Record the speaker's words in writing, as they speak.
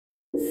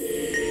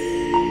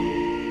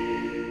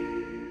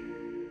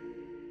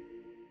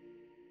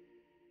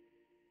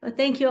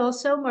Thank you all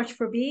so much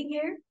for being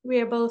here. We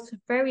are both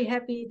very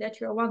happy that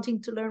you're wanting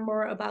to learn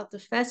more about the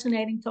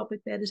fascinating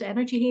topic that is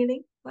energy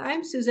healing.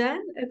 I'm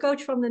Suzanne, a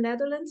coach from the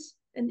Netherlands,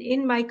 and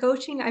in my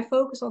coaching, I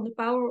focus on the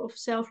power of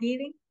self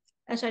healing,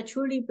 as I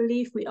truly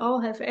believe we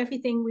all have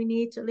everything we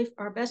need to live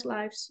our best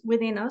lives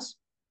within us.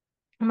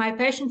 My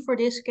passion for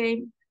this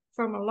came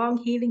from a long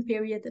healing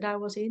period that I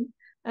was in.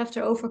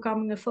 After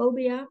overcoming a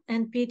phobia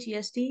and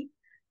PTSD,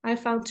 I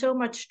found so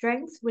much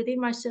strength within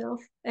myself,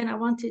 and I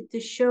wanted to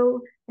show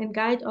and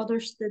guide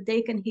others that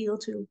they can heal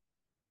too.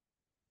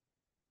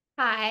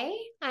 Hi,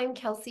 I'm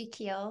Kelsey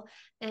Keel,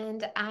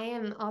 and I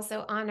am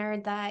also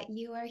honored that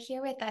you are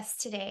here with us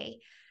today.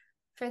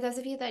 For those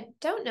of you that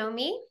don't know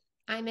me,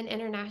 I'm an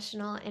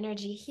international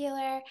energy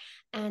healer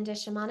and a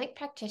shamanic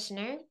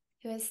practitioner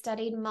who has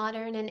studied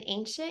modern and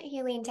ancient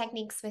healing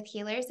techniques with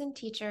healers and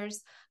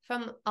teachers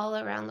from all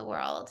around the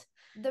world.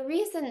 The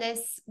reason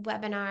this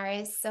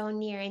webinar is so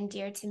near and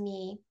dear to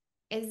me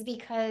is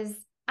because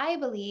I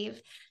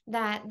believe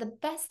that the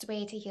best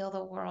way to heal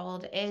the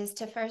world is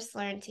to first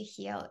learn to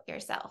heal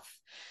yourself.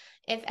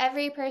 If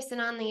every person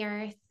on the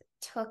earth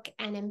took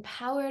an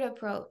empowered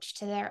approach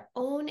to their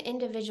own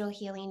individual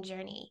healing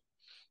journey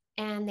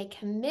and they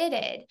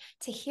committed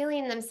to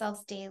healing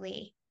themselves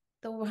daily,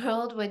 the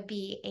world would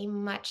be a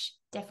much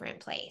different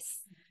place.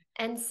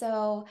 And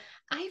so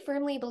I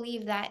firmly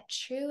believe that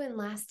true and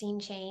lasting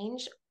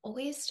change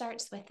always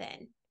starts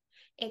within.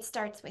 It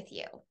starts with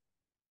you.